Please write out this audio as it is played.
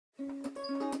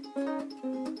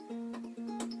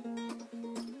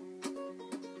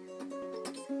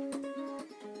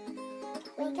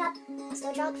up,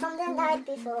 still drunk from the night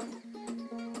before.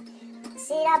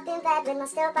 Sit up in bed with my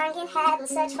still banging head and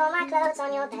search for my clothes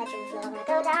on your bedroom floor. I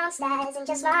go downstairs in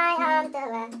just my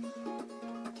underwear.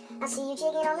 I see you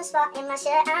jigging on the spot in my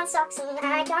shirt and socks, and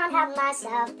I can't help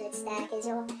myself but stare, 'cause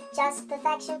you're just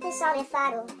perfection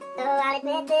personified. Although I'll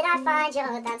admit that I find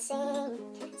your dancing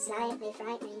slightly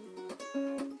frightening.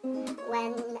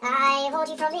 When I hold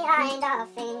you from behind, our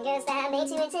fingers they're made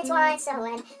to intertwine, so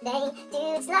when they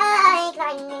do it's like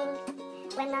lightning.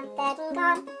 When I'm dead and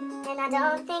gone, and I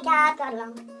don't think I've got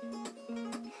long,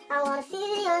 I wanna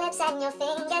feel your lips and your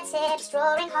fingertips,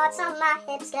 drawing hearts on my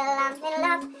hips. Girl, I'm in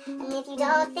love, and if you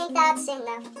don't think that's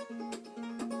enough,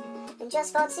 then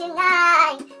just for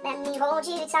tonight, let me hold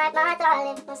you tight, my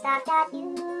darling. Must I've got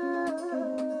you.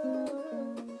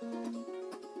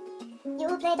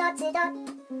 You play dot to dot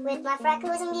with my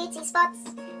freckles and beauty spots,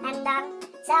 and I'll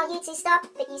tell you to stop,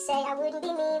 but you say I wouldn't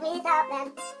be me without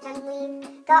them. And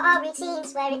we've got our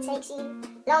routines where it takes you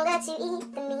longer to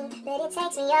eat than me, but it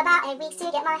takes me about 8 weeks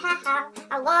to get my hair how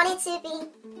I want it to be.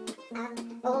 I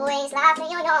always laugh when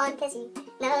you're yawn, 'cause you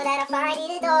know that I find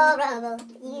it adorable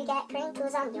that you get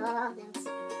crinkles on your nose.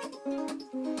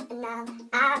 And I'll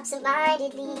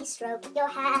absent-mindedly stroke your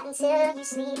hair until you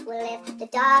sleep. We'll live the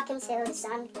dark until the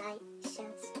sunlight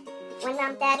shows. When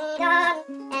I'm dead and gone,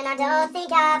 and I don't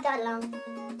think I've got long,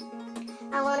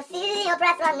 I wanna feel your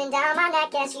breath running down my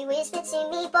neck as you whisper to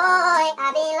me, boy,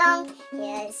 I belong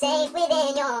here, safe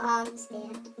within your arms,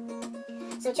 dear.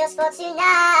 So just for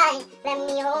tonight, let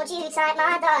me hold you tight,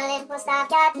 my darling. Whilst I've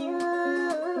got you,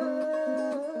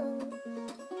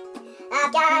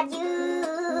 I've got you.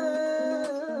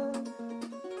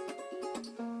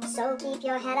 So keep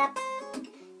your head up,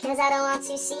 'cause I don't want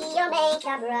to see your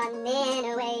makeup running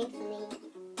away from me.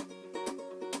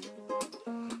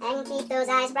 And keep those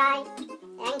eyes bright,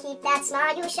 and keep that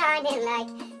smile shining like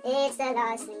it's the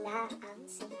last thing that I'll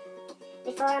see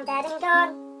before I'm dead and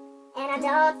gone, and I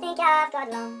don't think I've got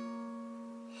long.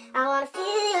 I wanna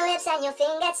feel your lips and your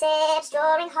fingertips,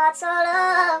 drawing hearts all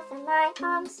over my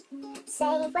arms,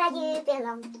 safe where you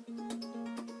belong.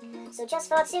 So just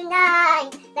for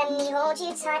tonight, let me hold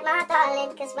you tight, my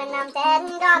darling, 'cause when I'm dead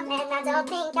and gone, and I don't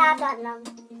think I've got long,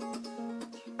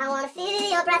 I wanna feel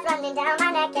your breath running down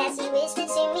my neck as you whisper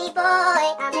to me,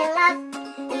 boy, I'm in love.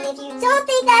 And if you don't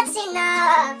think that's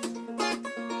enough,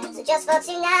 so just for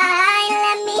tonight,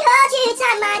 let me hold you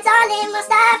tight, my darling.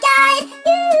 Whilst I've got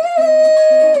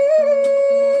you.